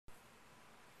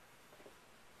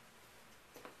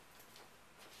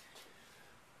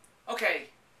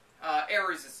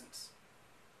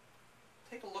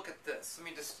Let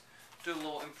me just do a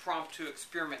little impromptu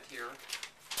experiment here.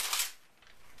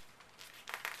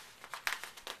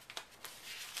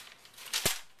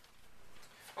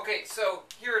 Okay, so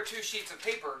here are two sheets of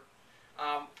paper.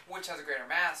 Which has a greater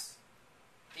mass?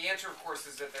 The answer, of course,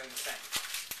 is that they're the same.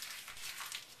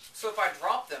 So if I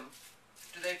drop them,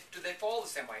 do they fall the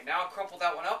same way? Now I crumple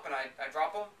that one up and I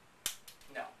drop them?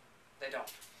 No, they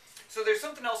don't. So there's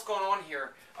something else going on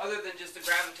here other than just the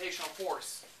gravitational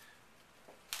force.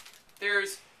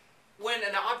 When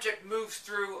an object moves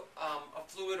through a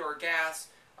fluid or a gas,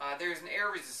 there's an air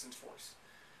resistance force.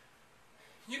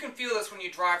 You can feel this when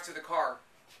you drive through the car.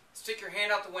 Stick your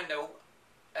hand out the window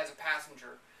as a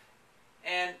passenger,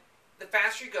 and the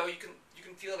faster you go, you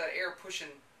can feel that air pushing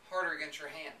harder against your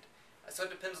hand. So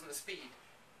it depends on the speed.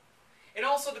 It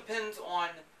also depends on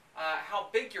how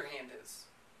big your hand is.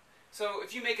 So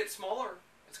if you make it smaller,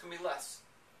 it's going to be less.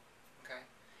 Okay.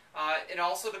 It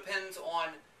also depends on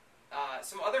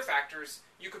some other factors.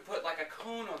 You could put like a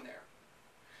cone on there.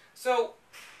 So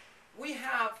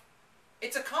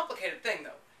it's a complicated thing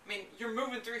though. I mean, you're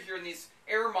moving through here and these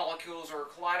air molecules are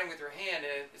colliding with your hand,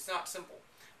 and it's not simple.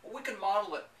 But we can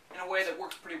model it in a way that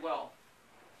works pretty well.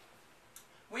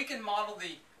 We can model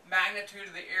the magnitude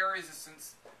of the air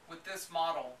resistance with this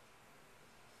model.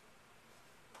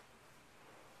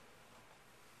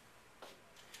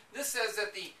 This says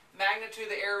that the magnitude of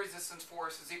the air resistance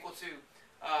force is equal to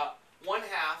 1/2.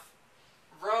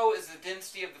 Rho is the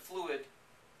density of the fluid,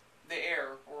 the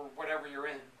air, or whatever you're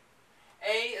in.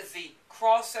 A is the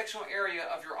cross-sectional area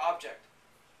of your object.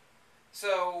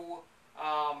 So,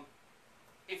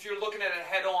 if you're looking at it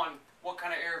head-on, what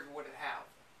kind of air would it have?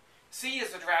 C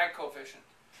is the drag coefficient.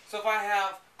 So if I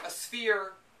have a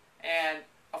sphere and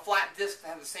a flat disk that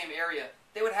have the same area,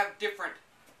 they would have different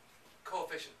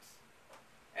coefficients.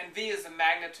 And V is the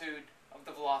magnitude of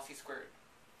the velocity squared.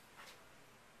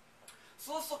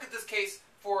 So let's look at this case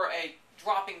for a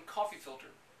dropping coffee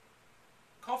filter.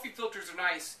 Coffee filters are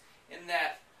nice in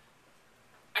that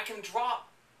I can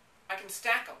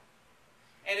stack them.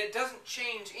 And it doesn't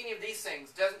change any of these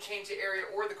things. It doesn't change the area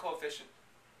or the coefficient.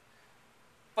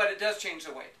 But it does change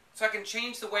the weight. So I can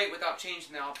change the weight without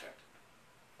changing the object.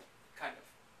 Kind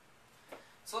of.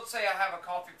 So let's say I have a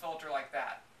coffee filter like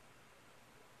that.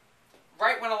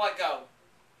 Right when I let go,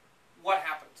 what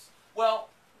happens? Well,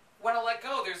 when I let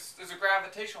go, there's a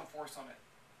gravitational force on it.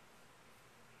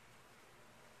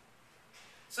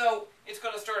 So it's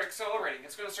going to start accelerating.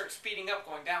 It's going to start speeding up,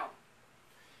 going down.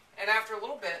 And after a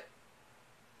little bit,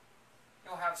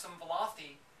 you'll have some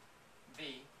velocity,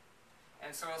 v.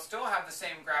 And so it'll still have the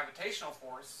same gravitational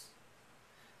force.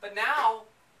 But now,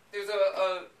 there's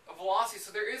a velocity,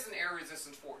 so there is an air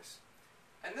resistance force.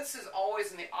 And this is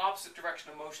always in the opposite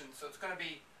direction of motion, so it's going to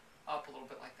be up a little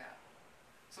bit like that.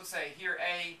 So let's say here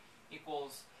A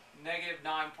equals negative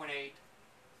 9.8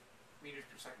 meters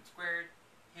per second squared.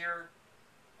 Here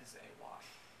is AY.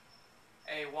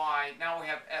 AY, now we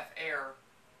have F air.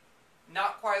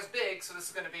 Not quite as big, so this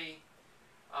is going to be,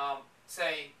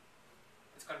 say,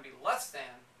 it's going to be less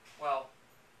than, well,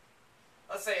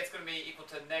 let's say it's going to be equal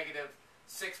to negative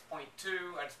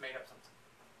 6.2. I just made up something.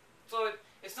 So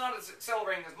it's not as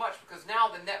accelerating as much because now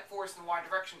the net force in the y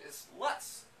direction is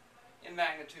less in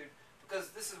magnitude because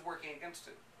this is working against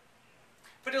it.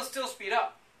 But it'll still speed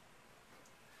up.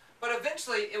 But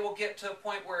eventually it will get to a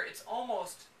point where it's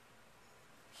almost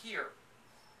here.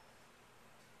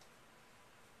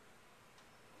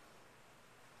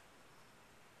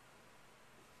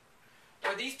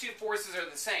 Where these two forces are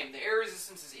the same. The air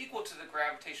resistance is equal to the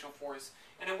gravitational force,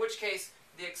 and in which case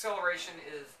the acceleration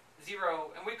is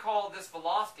 0, and we call this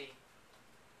velocity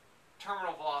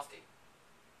terminal velocity,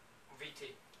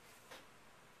 Vt.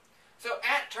 So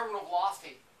at terminal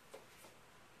velocity,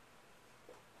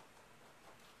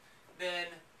 then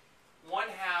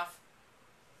 1/2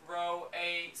 rho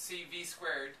a c v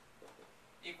squared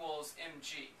equals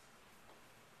mg.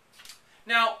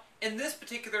 Now, in this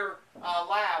particular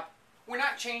lab, we're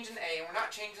not changing A, we're not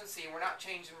changing C, we're not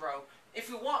changing rho. If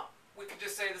we want, we could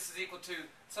just say this is equal to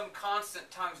some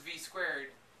constant times v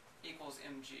squared equals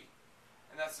mg.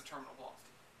 And that's the terminal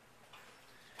velocity.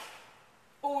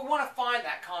 But we want to find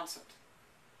that constant.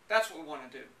 That's what we want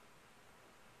to do.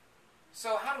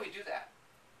 So how do we do that?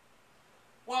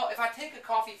 Well, if I take a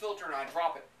coffee filter and I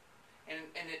drop it, and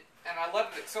I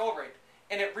let it accelerate,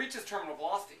 and it reaches terminal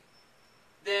velocity,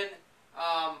 then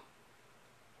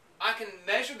I can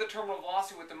measure the terminal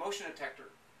velocity with the motion detector.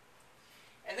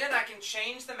 And then I can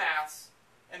change the mass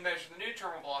and measure the new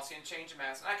terminal velocity and change the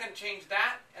mass. And I can change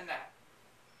that and that.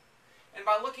 And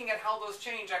by looking at how those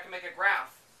change, I can make a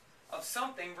graph of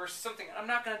something versus something. I'm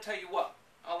not going to tell you what.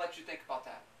 I'll let you think about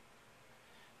that.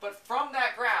 But from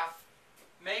that graph,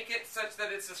 make it such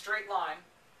that it's a straight line.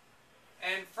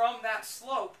 And from that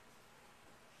slope,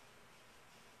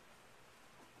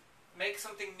 make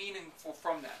something meaningful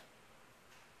from that.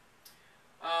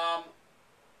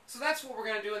 So that's what we're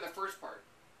going to do in the first part.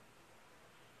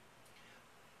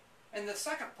 In the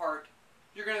second part,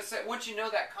 you're going to say, once you know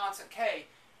that constant k,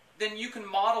 then you can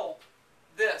model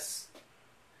this.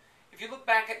 If you look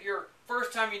back at your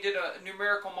first time you did a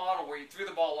numerical model where you threw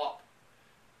the ball up,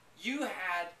 you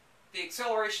had the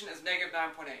acceleration as negative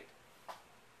 9.8.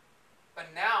 But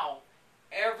now,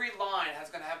 every line is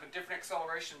going to have a different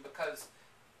acceleration because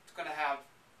it's going to have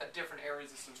a different air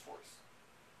resistance force.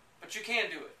 But you can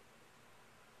do it.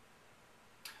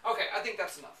 Okay, I think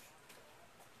that's enough.